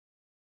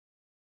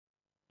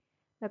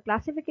The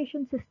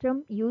classification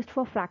system used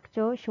for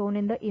fracture shown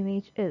in the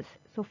image is,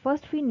 so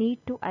first we need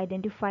to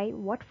identify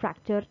what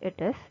fracture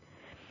it is.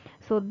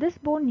 So this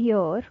bone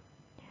here,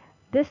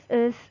 this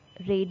is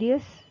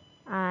radius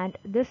and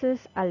this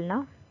is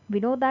ulna. We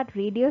know that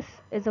radius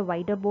is a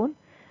wider bone,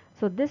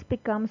 so this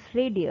becomes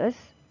radius,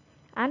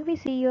 and we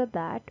see here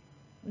that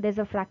there's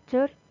a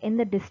fracture in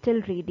the distal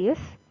radius.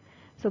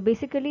 So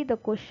basically the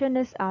question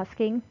is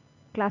asking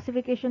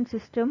classification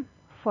system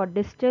for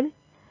distal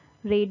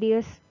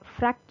radius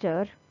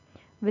fracture,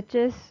 which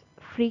is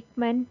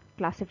Freakman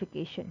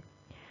classification.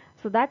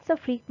 So that's a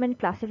Freakman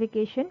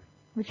classification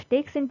which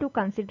takes into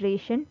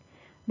consideration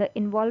the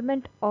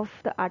involvement of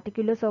the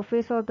articular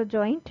surface of the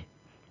joint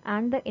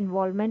and the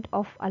involvement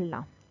of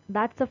ulna.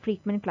 That's a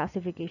Freakman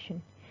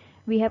classification.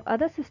 We have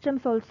other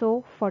systems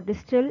also for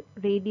distal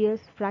radius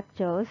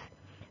fractures,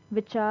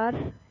 which are,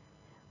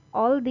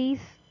 all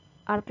these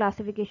are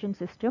classification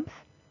systems.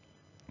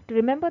 To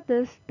remember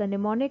this, the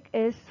mnemonic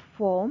is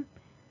form,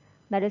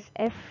 that is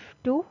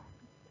F2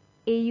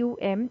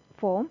 AUM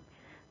form.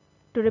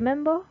 To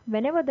remember,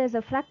 whenever there's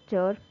a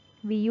fracture,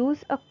 we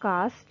use a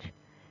cast,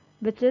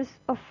 which is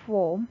a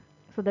form.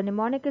 So the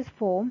mnemonic is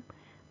form,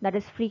 that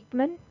is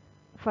Freakman,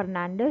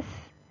 Fernandez,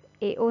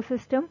 AO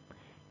system,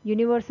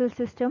 universal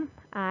system,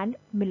 and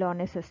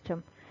Milone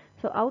system.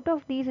 So out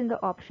of these in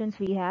the options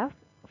we have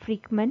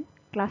Freakman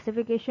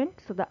classification.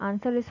 So the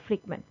answer is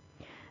Freakman.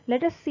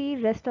 Let us see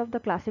rest of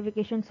the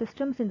classification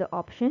systems in the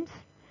options.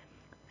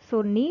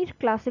 So NEET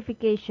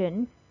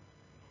classification,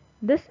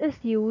 this is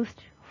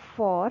used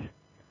for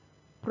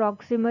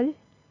proximal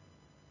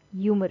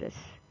humerus.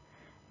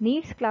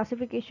 NEET's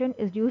classification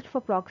is used for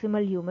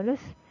proximal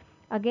humerus.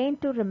 Again,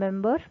 to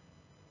remember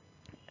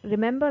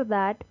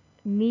that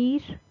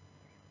NEET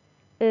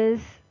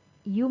is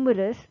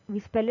humerus, we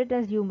spell it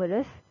as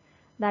humerus,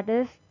 that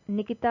is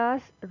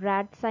Nikita's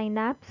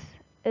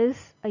Radsynapse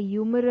is a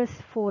humerus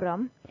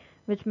forum,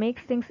 which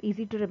makes things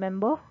easy to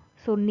remember.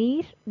 So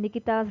NEET,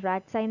 Nikita's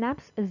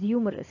Radsynapse is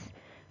humerus.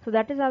 So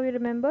that is how we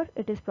remember,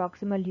 it is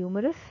proximal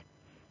humerus.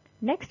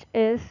 Next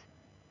is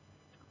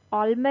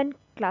Allman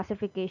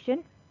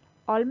classification.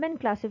 Allman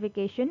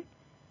classification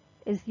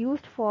is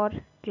used for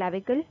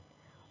clavicle.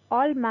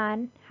 All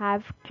man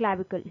have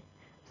clavicle.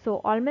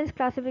 So Allman's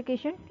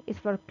classification is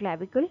for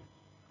clavicle.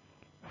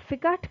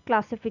 Fickat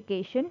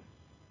classification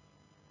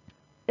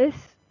is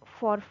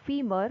for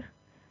femur.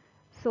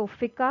 So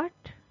Fickat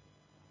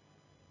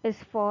is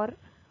for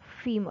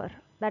femur.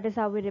 That is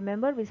how we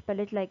remember, we spell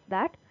it like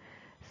that.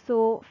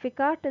 So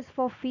Fickat is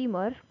for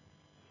femur,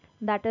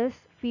 that is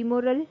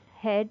femoral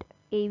head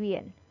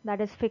avian, that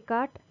is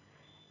Fickat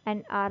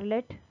and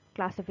Arlett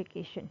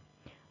classification.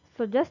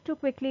 So just to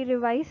quickly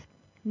revise,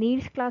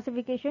 NEET's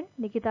classification,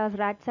 Nikita's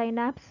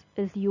Radsynapse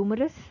is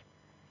humerus.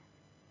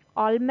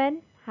 All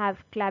men have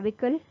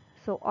clavicle,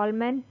 so all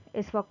men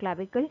is for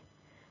clavicle.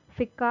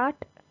 Fickat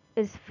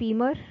is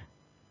femur,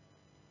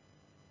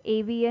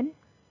 avian,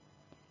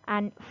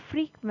 and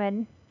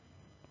Freakman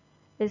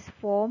is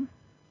form,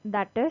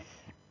 that is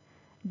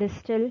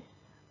distal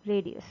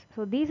radius.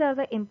 So these are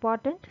the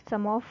important,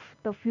 some of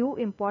the few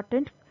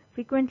important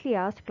frequently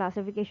asked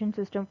classification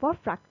system for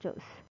fractures.